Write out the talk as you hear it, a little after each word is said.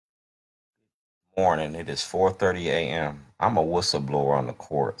Morning. It is 4:30 a.m. I'm a whistleblower on the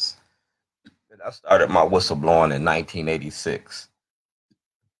courts. I started my whistleblowing in 1986.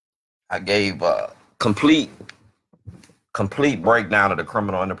 I gave a complete breakdown of the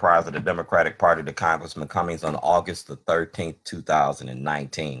criminal enterprise of the Democratic Party to Congressman Cummings on August the 13th,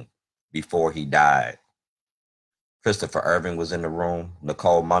 2019, before he died. Christopher Irving was in the room.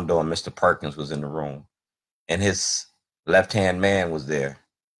 Nicole Mundo and Mr. Perkins was in the room. And his left-hand man was there.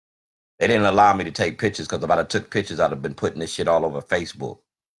 They didn't allow me to take pictures because if I'd have took pictures, I'd have been putting this shit all over Facebook.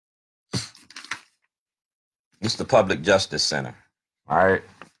 It's the Public Justice Center. All right.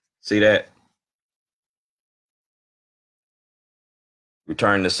 See that?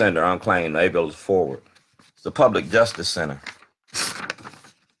 Return to sender, unclaimed, able forward. It's the Public Justice Center.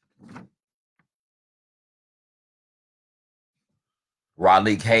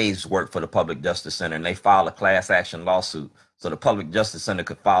 Raleigh Hayes worked for the Public Justice Center, and they filed a class action lawsuit. So the Public Justice Center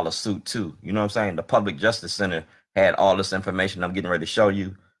could file a suit too. You know what I'm saying? The Public Justice Center had all this information I'm getting ready to show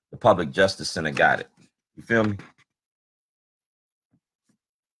you. The Public Justice Center got it. You feel me?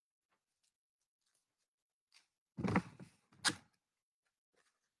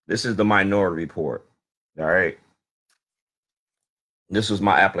 This is the Minority Report. All right. This was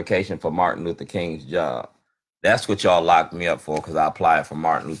my application for Martin Luther King's job. That's what y'all locked me up for, because I applied for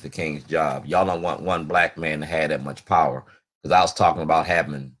Martin Luther King's job. Y'all don't want one black man to have that much power, because I was talking about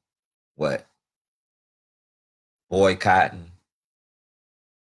having what? Boycotting.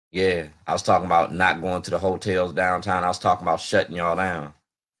 Yeah, I was talking about not going to the hotels downtown. I was talking about shutting y'all down.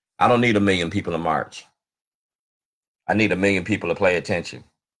 I don't need 1 million people to march. I need 1 million people to pay attention.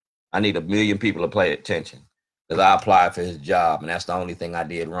 I need 1 million people to pay attention, because I applied for his job, and that's the only thing I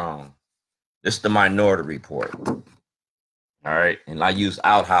did wrong. This is the Minority Report. All right. And I use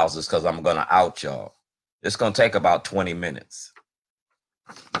outhouses because I'm going to out y'all. It's going to take about 20 minutes.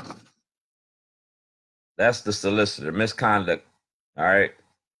 That's the solicitor. Misconduct. All right.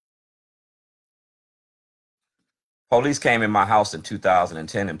 Police came in my house in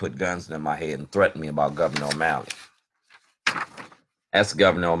 2010 and put guns in my head and threatened me about Governor O'Malley. That's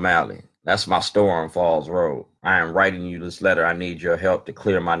Governor O'Malley. That's my store on Falls Road. I am writing you this letter. I need your help to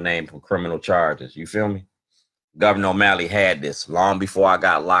clear my name from criminal charges. You feel me? Governor O'Malley had this long before I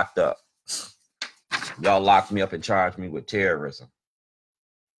got locked up. Y'all locked me up and charged me with terrorism.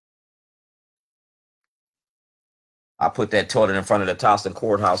 I put that toilet in front of the Towson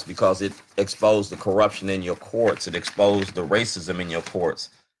courthouse because it exposed the corruption in your courts. It exposed the racism in your courts,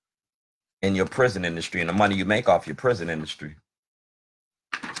 in your prison industry, and the money you make off your prison industry.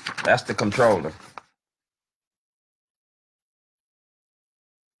 That's the controller.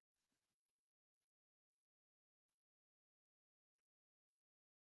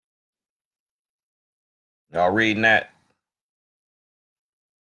 Y'all reading that?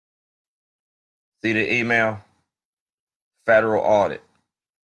 See the email? Federal audit.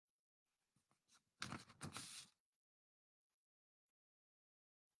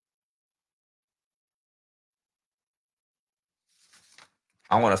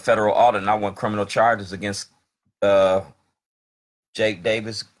 I want a federal audit, and I want criminal charges against Jake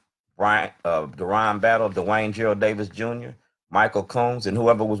Davis, Brian, Deron Battle, Dwayne Gerald Davis Jr., Michael Combs, and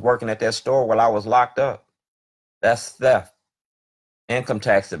whoever was working at that store while I was locked up. That's theft, income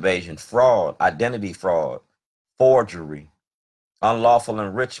tax evasion, fraud, identity fraud, forgery, unlawful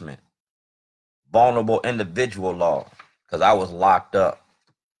enrichment, vulnerable individual law, because I was locked up.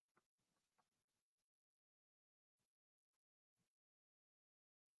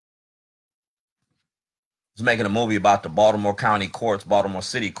 It's making a movie about the Baltimore County courts, Baltimore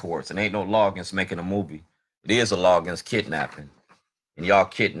City courts, and ain't no law against making a movie. It is a law against kidnapping, and y'all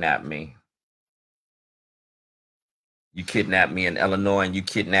kidnapped me. You kidnapped me in Illinois, and you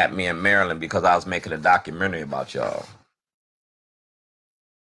kidnapped me in Maryland because I was making a documentary about y'all.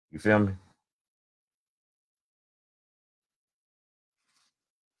 You feel me?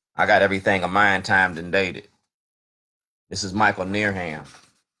 I got everything of mine timed and dated. This is Michael Nearham.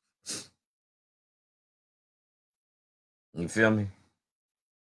 You feel me?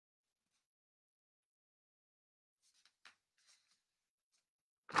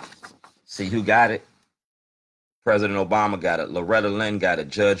 See who got it? President Obama got it. Loretta Lynn got it.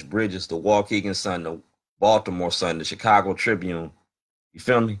 Judge Bridges, the Waukegan Sun, the Baltimore Sun, the Chicago Tribune. You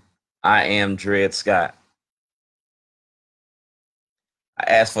feel me? I am Dred Scott. I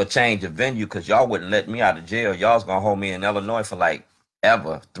asked for a change of venue because y'all wouldn't let me out of jail. Y'all was going to hold me in Illinois for like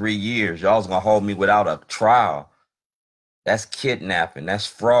ever, 3 years. Y'all was going to hold me without a trial. That's kidnapping. That's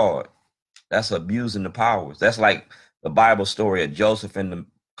fraud. That's abusing the powers. That's like the Bible story of Joseph in the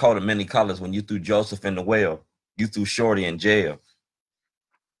coat of many colors. When you threw Joseph in the well, you threw Shorty in jail.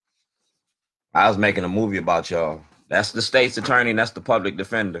 I was making a movie about y'all. That's the state's attorney, and that's the public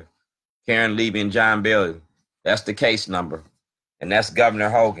defender. Karen Levy and John Bailey. That's the case number. And that's Governor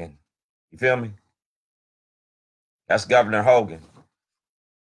Hogan. You feel me? That's Governor Hogan.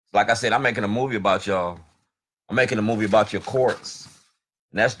 Like I said, I'm making a movie about y'all. I'm making a movie about your courts.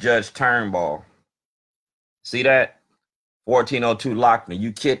 And that's Judge Turnbull. See that? 1402 Lochner,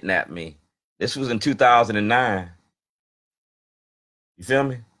 you kidnapped me. This was in 2009. You feel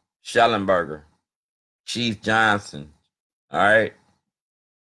me? Shellenberger, Chief Johnson. All right.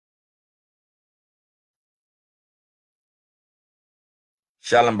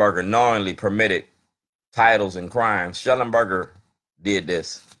 Shellenberger knowingly permitted titles and crimes. Shellenberger did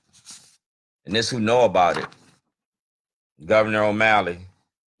this. And this who know about it. Governor O'Malley,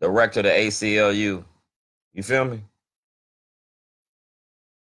 director of the ACLU. You feel me?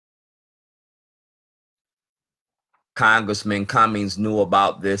 Congressman Cummings knew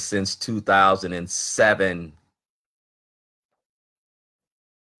about this since 2007.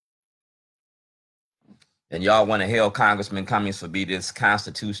 And y'all want to hail Congressman Cummings for being this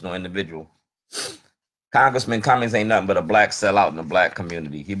constitutional individual. Congressman Cummings ain't nothing but a black sellout in the black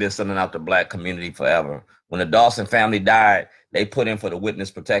community. He been selling out the black community forever. When the Dawson family died, they put in for the witness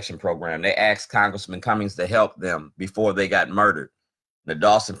protection program. They asked Congressman Cummings to help them before they got murdered. The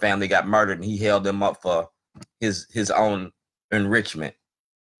Dawson family got murdered, and he held them up for his own enrichment.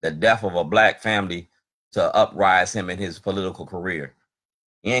 The death of a black family to uprise him in his political career.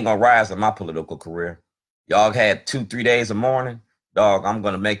 He ain't gonna rise in my political career. Y'all had 2-3 days of mourning. Dog, I'm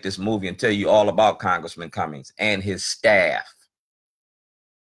going to make this movie and tell you all about Congressman Cummings and his staff.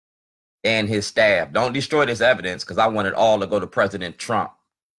 And his staff. Don't destroy this evidence, because I want it all to go to President Trump.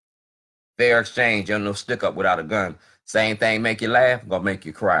 Fair exchange. You're no stick up without a gun. Same thing make you laugh, gonna make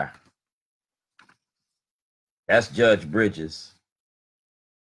you cry. That's Judge Bridges.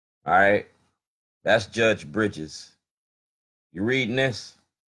 All right? That's Judge Bridges. You reading this?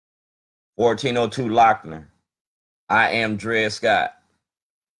 1402 Lochner. I am Dred Scott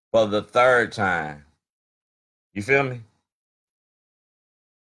for the third time. You feel me?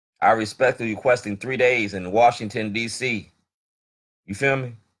 I respectfully requesting 3 days in Washington, D.C. You feel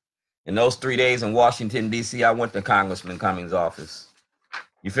me? In those 3 days in Washington, D.C., I went to Congressman Cummings' office.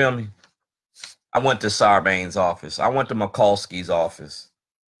 You feel me? I went to Sarbanes' office. I went to Mikulski's office.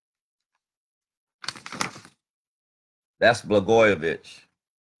 That's Blagojevich.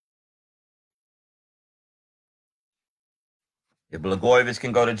 If Blagojevich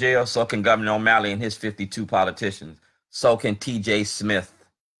can go to jail, so can Governor O'Malley and his 52 politicians. So can T.J. Smith.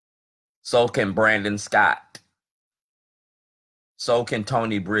 So can Brandon Scott. So can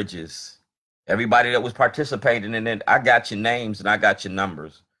Tony Bridges. Everybody that was participating in it, I got your names and I got your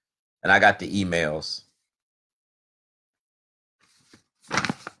numbers. And I got the emails.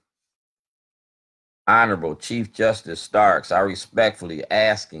 Honorable Chief Justice Starks, I respectfully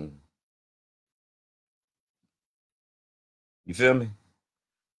asking. You feel me?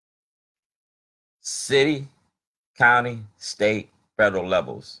 City, county, state, federal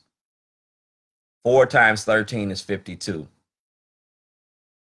levels. 4 times 13 is 52.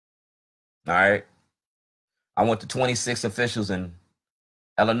 All right. I went to 26 officials in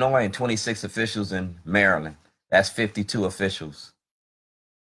Illinois and 26 officials in Maryland. That's 52 officials.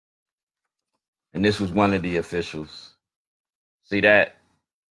 And this was one of the officials. See that?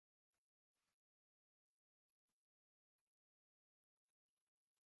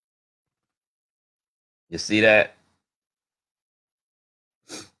 You see that?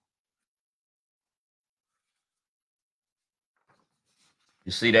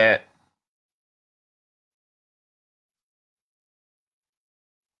 You see that?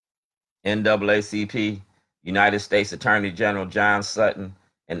 NAACP, United States Attorney General John Sutton,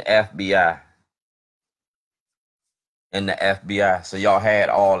 and FBI. And the FBI. So y'all had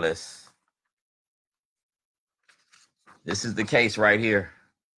all this. This is the case right here.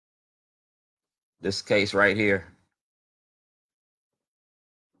 This case right here.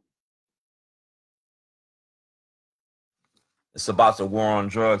 It's about the war on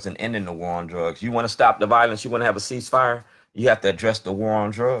drugs and ending the war on drugs. You want to stop the violence, you want to have a ceasefire, you have to address the war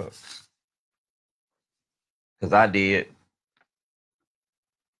on drugs. Because I did.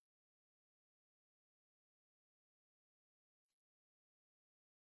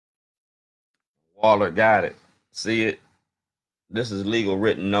 Waller got it. See it? This is legal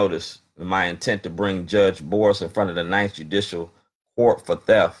written notice of my intent to bring Judge Boris in front of the Ninth Judicial Court for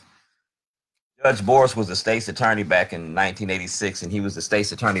theft. Judge Boris was the state's attorney back in 1986, and he was the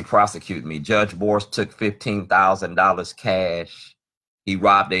state's attorney prosecuting me. Judge Boris took $15,000 cash. He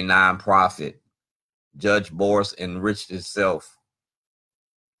robbed a nonprofit. Judge Boris enriched himself.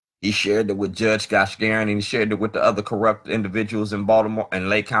 He shared it with Judge Scott Shellenberger, and he shared it with the other corrupt individuals in Baltimore and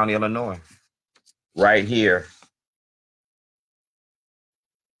Lake County, Illinois. Right here.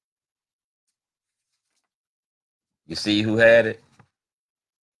 You see who had it?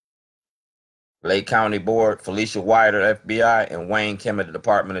 Lake County Board, Felicia Wilder, FBI, and Wayne Kim at the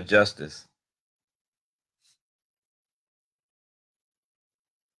Department of Justice.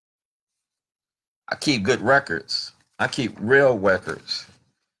 I keep good records. I keep real records.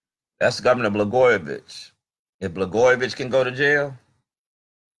 That's Governor Blagojevich. If Blagojevich can go to jail,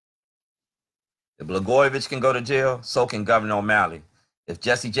 so can Governor O'Malley. If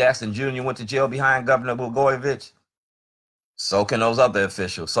Jesse Jackson Jr. went to jail behind Governor Blagojevich, so can those other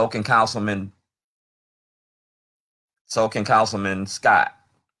officials. So can Councilman Scott.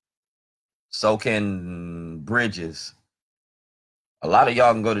 So can Bridges. A lot of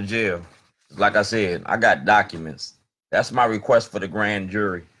y'all can go to jail. Like I said, I got documents. That's my request for the grand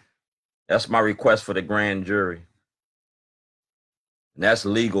jury. That's my request for the grand jury. And that's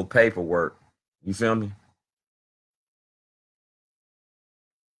legal paperwork. You feel me?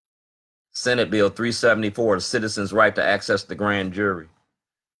 Senate Bill 374, the citizens' right to access the grand jury.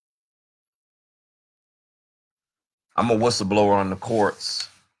 I'm a whistleblower on the courts.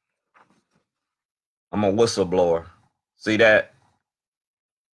 I'm a whistleblower. See that?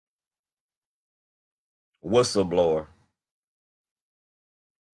 Whistleblower.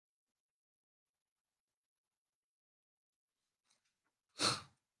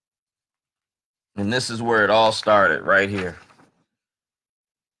 And this is where it all started, right here.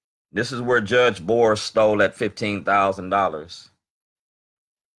 This is where Judge Bohr stole that $15,000.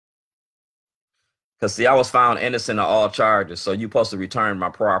 Because, see, I was found innocent of all charges, so you're supposed to return my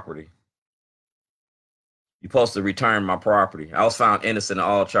property. You're supposed to return my property. I was found innocent of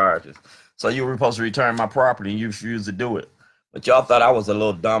all charges. So you were supposed to return my property, and you refused to do it. But y'all thought I was a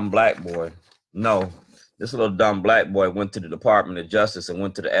little dumb black boy. No, this little dumb black boy went to the Department of Justice and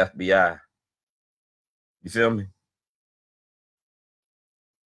went to the FBI. You feel me?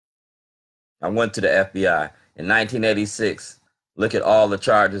 I went to the FBI. In 1986, look at all the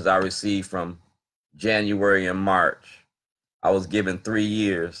charges I received from January and March. I was given 3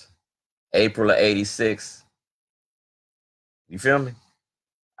 years. April of 86. You feel me?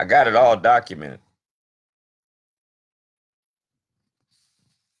 I got it all documented.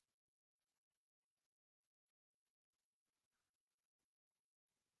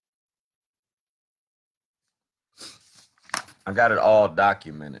 I got it all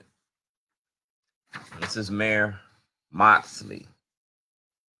documented. This is Mayor Moxley.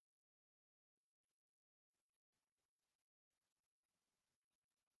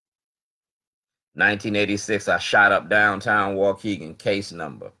 (1986), I shot up downtown Waukegan, case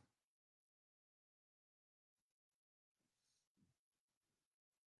number.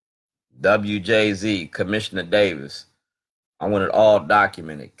 WJZ, Commissioner Davis. I want it all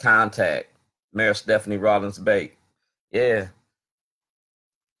documented. Contact Mayor Stephanie Rollins-Bate. Yeah.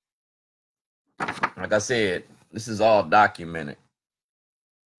 Like I said, this is all documented.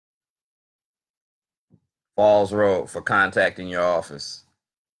 Falls Road for contacting your office.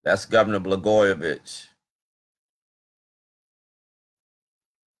 That's Governor Blagojevich.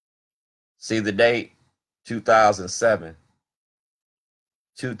 See the date? 2007.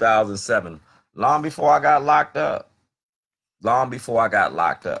 2007. Long before I got locked up. Long before I got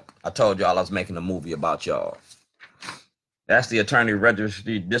locked up. I told y'all I was making a movie about y'all. That's the Attorney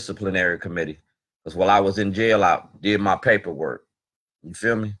Registry Disciplinary Committee. Because while I was in jail, I did my paperwork. You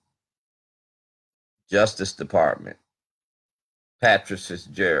feel me? Justice Department. Patrick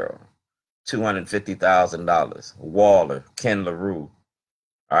Fitzgerald. $250,000. Waller. Ken LaRue.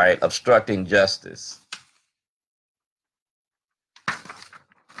 All right. Obstructing justice.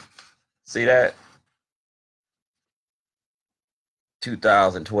 See that?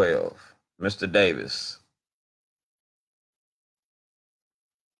 2012. Mr. Davis.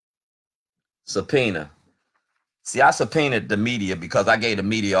 Subpoena. See, I subpoenaed the media because I gave the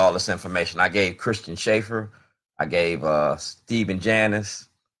media all this information. I gave Christian Schaefer. I gave Stephen Janis.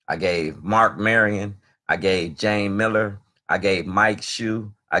 I gave Mark Marion. I gave Jane Miller. I gave Mike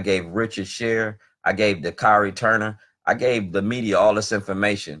Shue. I gave Richard Scher. I gave Dakari Turner. I gave the media all this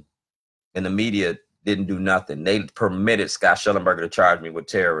information. And the media didn't do nothing. They permitted Scott Shellenberger to charge me with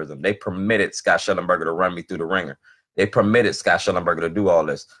terrorism. They permitted Scott Shellenberger to run me through the ringer. They permitted Scott Shellenberger to do all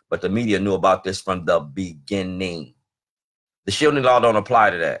this. But the media knew about this from the beginning. The shielding law don't apply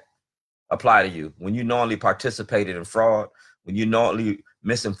to that. Apply to you. When you knowingly participated in fraud, when you knowingly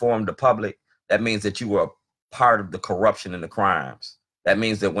misinformed the public, that means that you were a part of the corruption and the crimes. That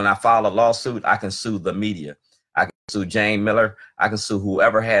means that when I file a lawsuit, I can sue the media. I can sue Jane Miller. I can sue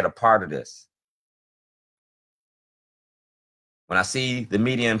whoever had a part of this. When I see the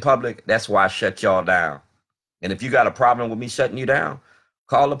media in public, that's why I shut y'all down. And if you got a problem with me shutting you down,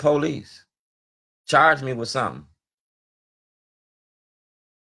 call the police. Charge me with something.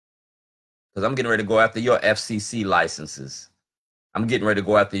 Because I'm getting ready to go after your FCC licenses. I'm getting ready to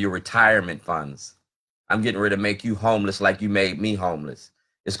go after your retirement funds. I'm getting ready to make you homeless like you made me homeless.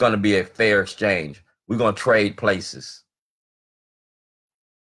 It's going to be a fair exchange. We're going to trade places.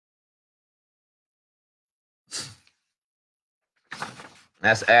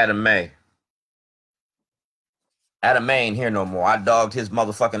 That's Adam May. Adam May ain't here no more. I dogged his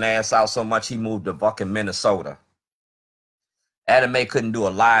motherfucking ass out so much he moved to fucking Minnesota. Adam May couldn't do a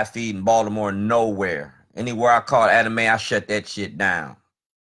live feed in Baltimore nowhere. Anywhere I called Adam May, I shut that shit down.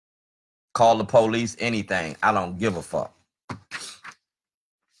 Call the police, anything. I don't give a fuck.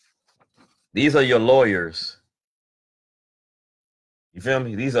 These are your lawyers. You feel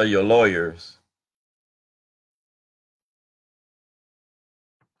me? These are your lawyers.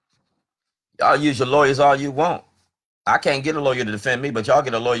 Y'all use your lawyers all you want. I can't get a lawyer to defend me, but y'all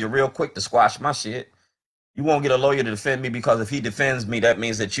get a lawyer real quick to squash my shit. You won't get a lawyer to defend me because if he defends me, that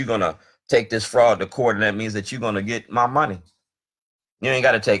means that you're going to take this fraud to court, and that means that you're going to get my money. You ain't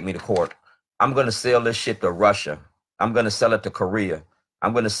got to take me to court. I'm going to sell this shit to Russia. I'm going to sell it to Korea.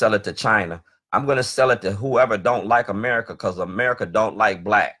 I'm going to sell it to China. I'm going to sell it to whoever don't like America because America don't like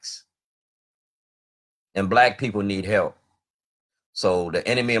blacks. And black people need help. So the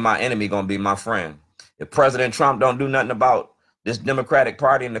enemy of my enemy going to be my friend. If President Trump don't do nothing about this Democratic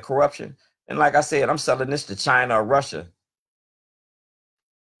Party and the corruption, and like I said, I'm selling this to China or Russia.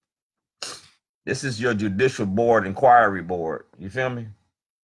 This is your judicial board, inquiry board. You feel me?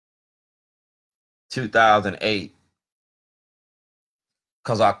 2008.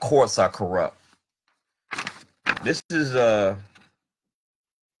 Because our courts are corrupt. This is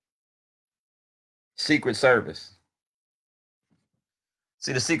Secret Service.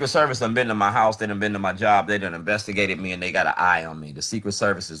 See, the Secret Service done been to my house. They done been to my job. They done investigated me, and they got an eye on me. The Secret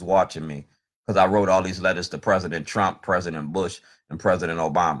Service is watching me because I wrote all these letters to President Trump, President Bush, and President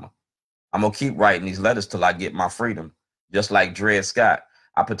Obama. I'm going to keep writing these letters till I get my freedom, just like Dred Scott.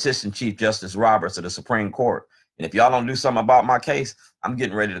 I petitioned Chief Justice Roberts of the Supreme Court. And if y'all don't do something about my case, I'm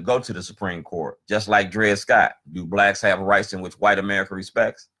getting ready to go to the Supreme Court, just like Dred Scott. Do blacks have rights in which white America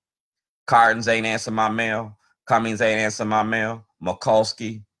respects? Hardin ain't answering my mail. Cummings ain't answering my mail.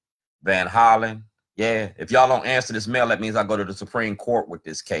 Mikulski, Van Hollen. Yeah, if y'all don't answer this mail, that means I go to the Supreme Court with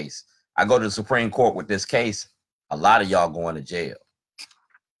this case. I go to the Supreme Court with this case, a lot of y'all going to jail.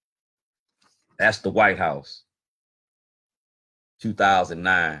 That's the White House.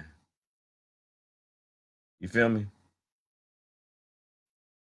 2009. You feel me?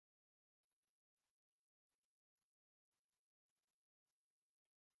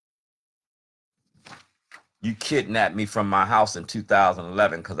 You kidnapped me from my house in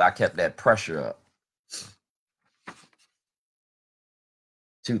 2011 because I kept that pressure up.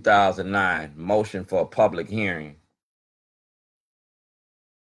 2009, motion for a public hearing.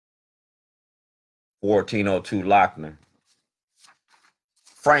 1402 Lochner.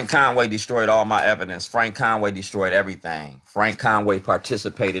 Frank Conway destroyed all my evidence. Frank Conway destroyed everything. Frank Conway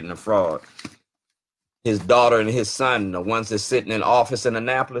participated in the fraud. His daughter and his son, the ones that's sitting in office in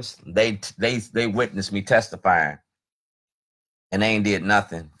Annapolis, they witnessed me testifying. And they ain't did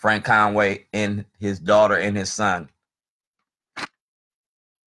nothing. Frank Conway and his daughter and his son. This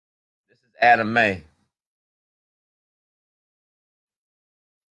is Adam May.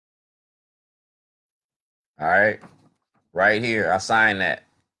 All right. Right here. I signed that.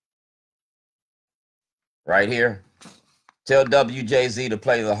 Right here. Tell WJZ to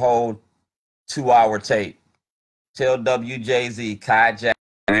play the whole 2-hour tape. Tell WJZ, Kai Jackson,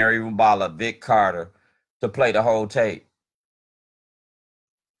 Mary Rubala, Vic Carter to play the whole tape.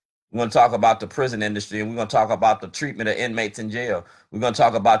 We're going to talk about the prison industry, and we're going to talk about the treatment of inmates in jail. We're going to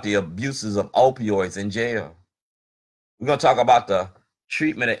talk about the abuses of opioids in jail. We're going to talk about the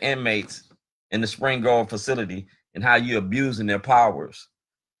treatment of inmates in the Spring Grove facility and how you're abusing their powers,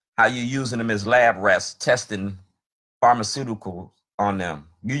 how you're using them as lab rats, testing pharmaceuticals on them.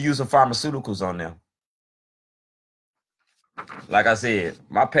 You're using pharmaceuticals on them. Like I said,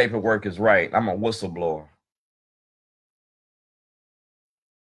 my paperwork is right. I'm a whistleblower.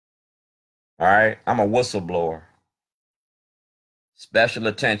 All right? I'm a whistleblower. Special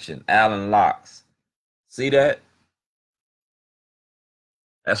attention, Alan Locks. See that?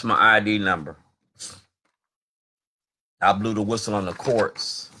 That's my ID number. I blew the whistle on the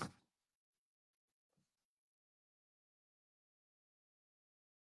courts.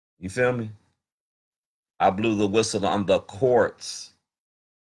 You feel me? I blew the whistle on the courts.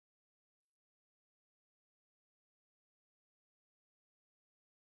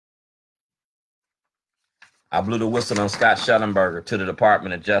 I blew the whistle on Scott Shellenberger to the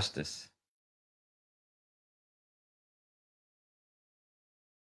Department of Justice.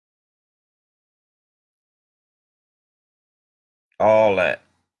 All that.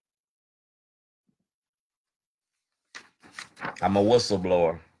 I'm a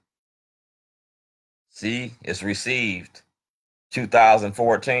whistleblower. See, it's received.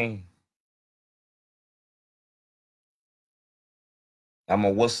 2014. I'm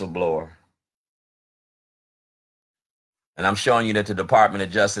a whistleblower. And I'm showing you that the Department of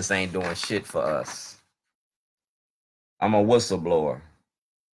Justice ain't doing shit for us. I'm a whistleblower.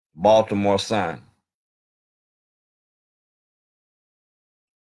 Baltimore Sun.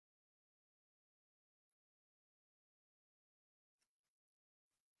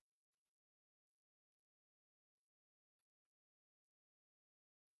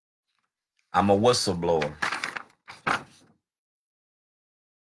 I'm a whistleblower.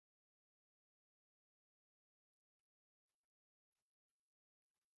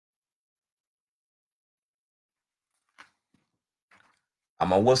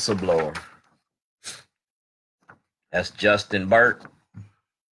 I'm a whistleblower. That's Justin Burt,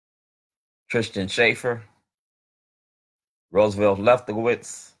 Tristan Schaefer, Roosevelt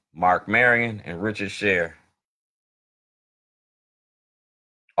Lefkowitz, Mark Marion, and Richard Scher.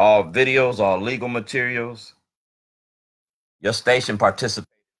 All videos, all legal materials. Your station participated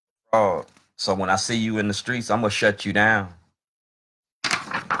in fraud. So when I see you in the streets, I'm going to shut you down.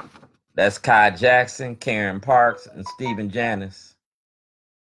 That's Kai Jackson, Karen Parks, and Stephen Janis.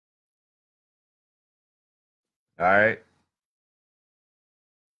 All right.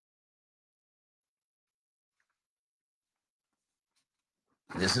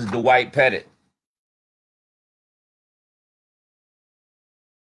 This is Dwight Pettit.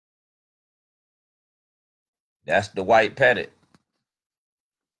 That's Dwight Pettit.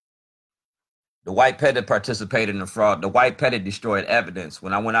 Dwight Pettit participated in the fraud. Dwight Pettit destroyed evidence.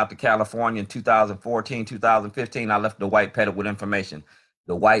 When I went out to California in 2014, 2015, I left Dwight Pettit with information.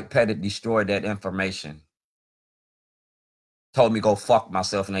 Dwight Pettit destroyed that information. Told me go fuck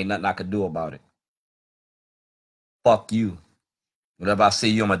myself and ain't nothing I could do about it. Fuck you. Whenever I see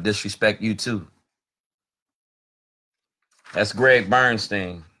you, I'm going to disrespect you too. That's Greg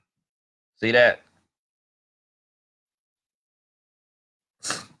Bernstein. See that?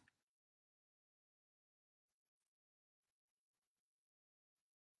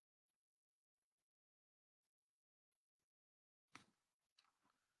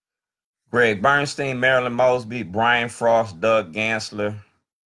 Greg Bernstein, Marilyn Mosby, Brian Frost, Doug Gansler,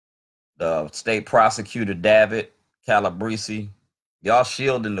 the state prosecutor David Calabrese. Y'all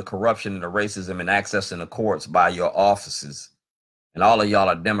shielding the corruption and the racism and accessing the courts by your offices. And all of y'all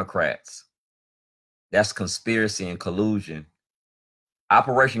are Democrats. That's conspiracy and collusion.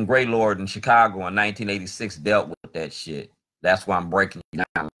 Operation Greylord in Chicago in 1986 dealt with that shit. That's why I'm breaking you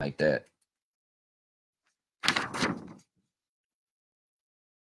down like that.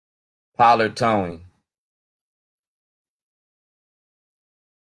 Pollard towing.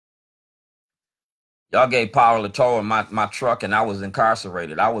 Y'all gave Power tow in my truck and I was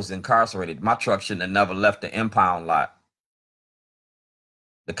incarcerated. My truck shouldn't have never left the impound lot.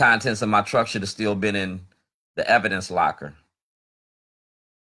 The contents of my truck should have still been in the evidence locker.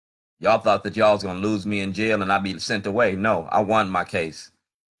 Y'all thought that y'all was going to lose me in jail and I'd be sent away. No, I won my case.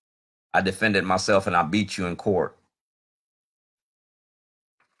 I defended myself and I beat you in court.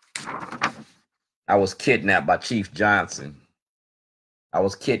 I was kidnapped by Chief Johnson. I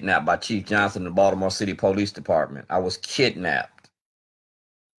was kidnapped by Chief Johnson in the Baltimore City Police Department. I was kidnapped.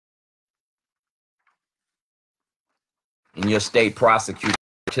 And your state prosecutor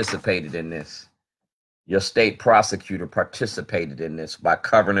participated in this. Your state prosecutor participated in this by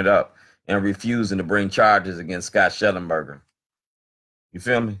covering it up and refusing to bring charges against Scott Shellenberger. You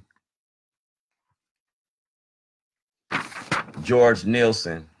feel me? George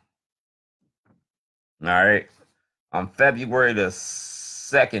Nielsen. All right. On February the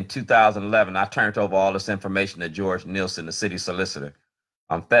 2nd, 2011, I turned over all this information to George Nielsen, the city solicitor.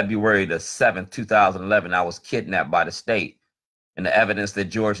 On February the 7th, 2011, I was kidnapped by the state. And the evidence that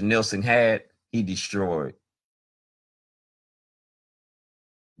George Nielsen had, he destroyed.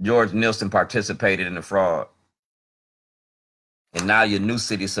 George Nielsen participated in the fraud. And now your new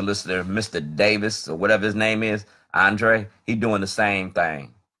city solicitor, Mr. Davis, or whatever his name is, Andre, he doing the same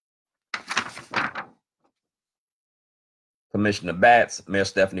thing. Commissioner Batts, Mayor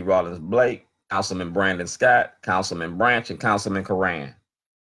Stephanie Rawlins Blake, Councilman Brandon Scott, Councilman Branch, and Councilman Coran.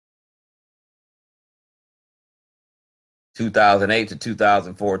 2008 to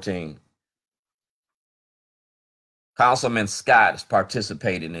 2014. Councilman Scott is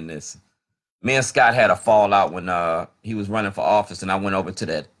participating in this. Me and Scott had a fallout when he was running for office, and I went over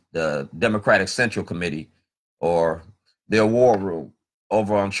to the Democratic Central Committee, or their war room,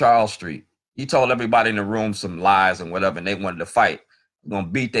 over on Charles Street. He told everybody in the room some lies and whatever, and they wanted to fight. We're gonna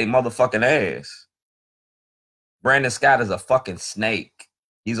beat their motherfucking ass. Brandon Scott is a fucking snake.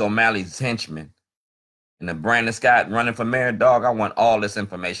 He's O'Malley's henchman. And then Brandon Scott running for mayor, dog, I want all this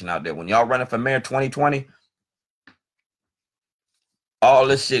information out there. When y'all running for mayor 2020, all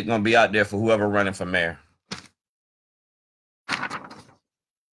this shit gonna be out there for whoever running for mayor.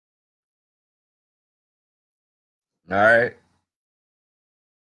 All right.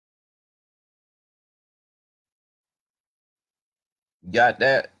 Got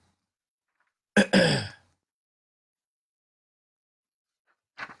that?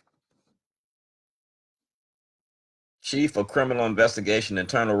 Chief of Criminal Investigation,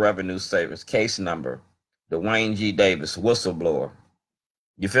 Internal Revenue Service, case number, Dwayne G. Davis, whistleblower.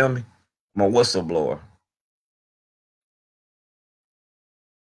 You feel me? I'm a whistleblower.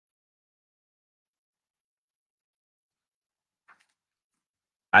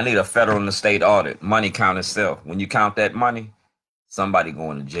 I need a federal and a state audit. Money count itself. When you count that money, somebody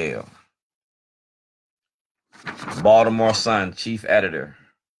going to jail. Baltimore Sun, Chief Editor,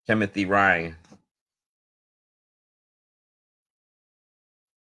 Timothy Ryan.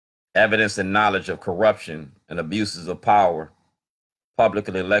 Evidence and knowledge of corruption and abuses of power,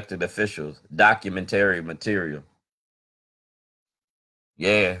 publicly elected officials, documentary material.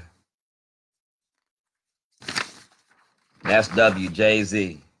 Yeah. That's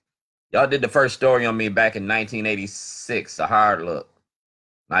WJZ. Y'all did the first story on me back in 1986, a hard look.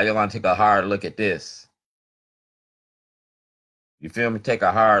 Now you're going to take a hard look at this. You feel me? Take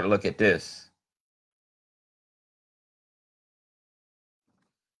a hard look at this.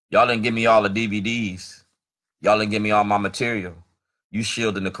 Y'all didn't give me all the DVDs. Y'all didn't give me all my material. You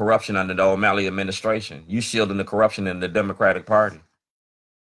shielding the corruption under the O'Malley administration. You shielding the corruption in the Democratic Party.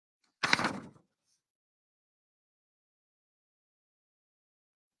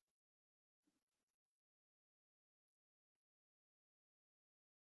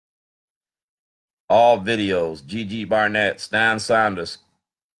 All videos, Gigi Barnett, Stan Saunders,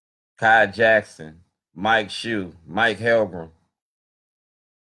 Kai Jackson, Mike Shue, Mike Helgrim.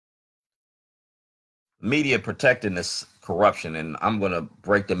 Media protecting this corruption, and I'm going to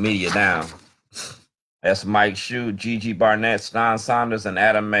break the media down. That's Mike Shue, Gigi Barnett, Stan Saunders, and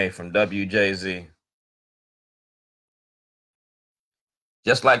Adam May from WJZ.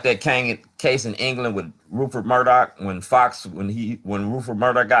 Just like that case in England with Rupert Murdoch, when Rupert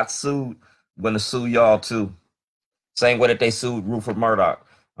Murdoch got sued, I'm going to sue y'all too. Same way that they sued Rupert Murdoch.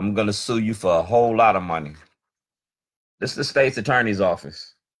 I'm going to sue you for a whole lot of money. This is the state's attorney's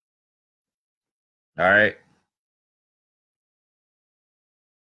office. All right.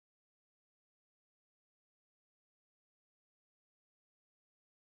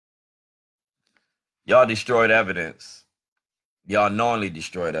 Y'all destroyed evidence. Y'all knowingly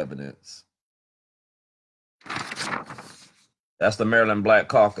destroyed evidence. That's the Maryland Black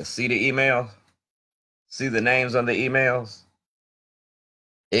Caucus. See the email? See the names on the emails?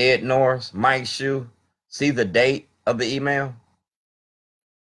 Ed Norris, Mike Shue. See the date of the email?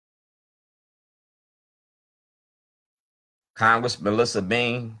 Congress Melissa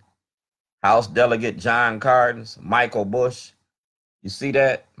Bean, House Delegate John Cardins, Michael Bush. You see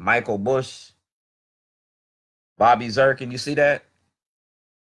that? Michael Bush, Bobby Zirkin. You see that?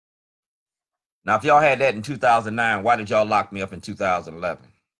 Now, if y'all had that in 2009, why did y'all lock me up in 2011?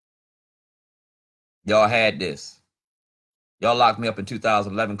 Y'all had this. Y'all locked me up in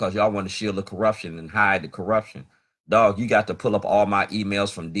 2011 because y'all want to shield the corruption and hide the corruption. Dog, you got to pull up all my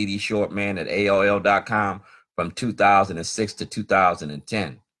emails from DD Shortman at AOL.com from 2006 to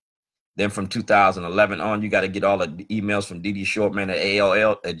 2010. Then from 2011 on, you got to get all the emails from DD Shortman at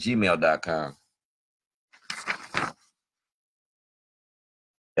AOL at gmail.com.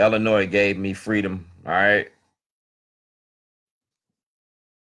 Illinois gave me freedom, all right?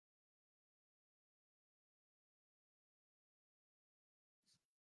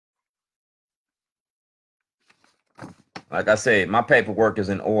 Like I said, my paperwork is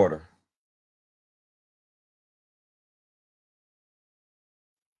in order.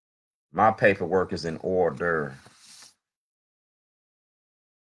 My paperwork is in order.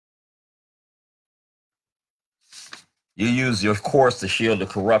 You use your courts to shield the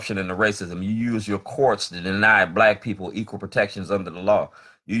corruption and the racism. You use your courts to deny black people equal protections under the law.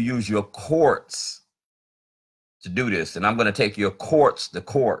 You use your courts to do this. And I'm going to take your courts to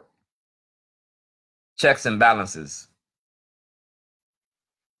court. Checks and balances.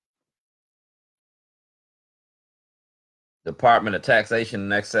 Department of Taxation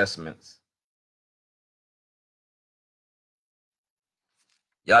and Assessments.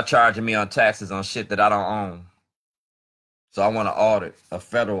 Y'all charging me on taxes on shit that I don't own. So I want to audit, a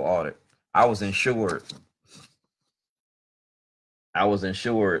federal audit. I was insured.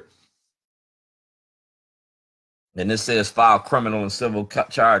 And this says file criminal and civil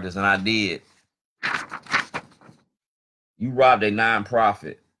charges, and I did. You robbed a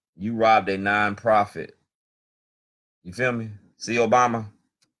nonprofit. You feel me? See Obama?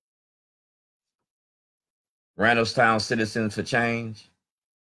 Randallstown Citizens for Change.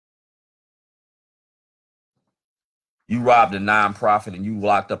 You robbed a nonprofit and you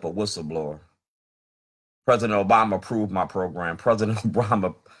locked up a whistleblower. President Obama approved my program. President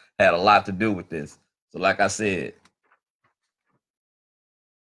Obama had a lot to do with this. So like I said,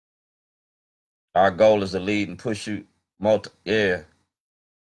 our goal is to lead and push you. Yeah.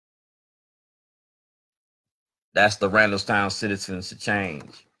 That's the Randallstown Citizens to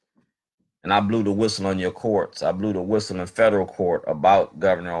Change. And I blew the whistle on your courts. I blew the whistle in federal court about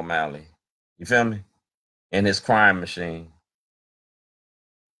Governor O'Malley. You feel me? And his crime machine.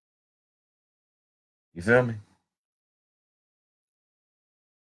 You feel me?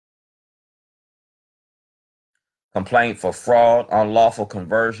 Complaint for fraud, unlawful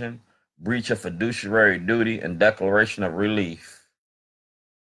conversion, breach of fiduciary duty, and declaration of relief.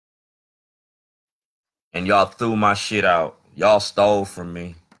 And y'all threw my shit out. Y'all stole from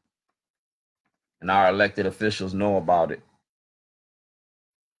me. And our elected officials know about it.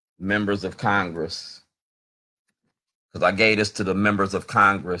 Members of Congress. Because I gave this to the members of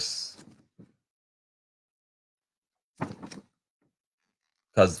Congress.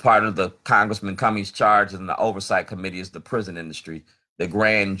 Because part of the Congressman Cummings' charge in the oversight committee is the prison industry, the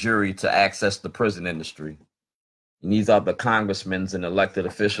grand jury to access the prison industry. And these are the congressmen and elected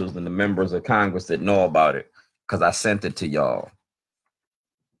officials and the members of Congress that know about it, because I sent it to y'all.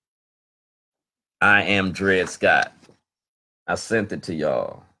 I am Dred Scott. I sent it to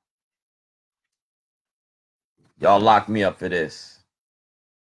y'all. Y'all locked me up for this.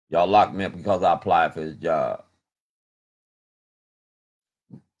 Y'all locked me up because I applied for this job.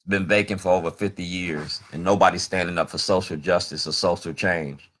 It's been vacant for over 50 years, and nobody's standing up for social justice or social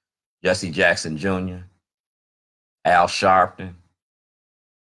change. Jesse Jackson Jr., Al Sharpton.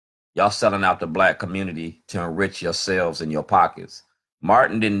 Y'all selling out the black community to enrich yourselves and your pockets.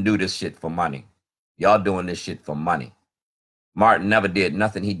 Martin didn't do this shit for money. Y'all doing this shit for money. Martin never did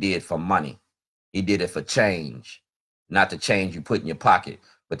nothing he did for money. He did it for change. Not the change you put in your pocket,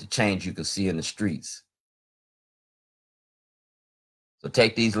 but the change you can see in the streets. So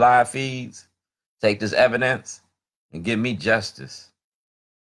take these live feeds, take this evidence, and give me justice.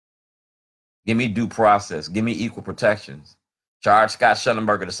 Give me due process. Give me equal protections. Charge Scott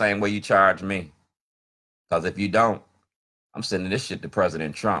Shellenberger the same way you charge me. Because if you don't, I'm sending this shit to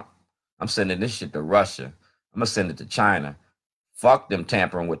President Trump. I'm sending this shit to Russia. I'm going to send it to China. Fuck them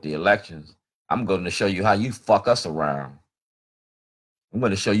tampering with the elections. I'm going to show you how you fuck us around. I'm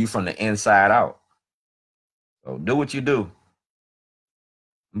going to show you from the inside out. So do what you do.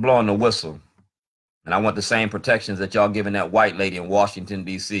 I'm blowing the whistle. And I want the same protections that y'all giving that white lady in Washington,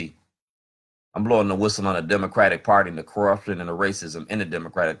 D.C. I'm blowing the whistle on the Democratic Party and the corruption and the racism in the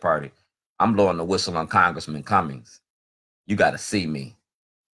Democratic Party. I'm blowing the whistle on Congressman Cummings. You got to see me.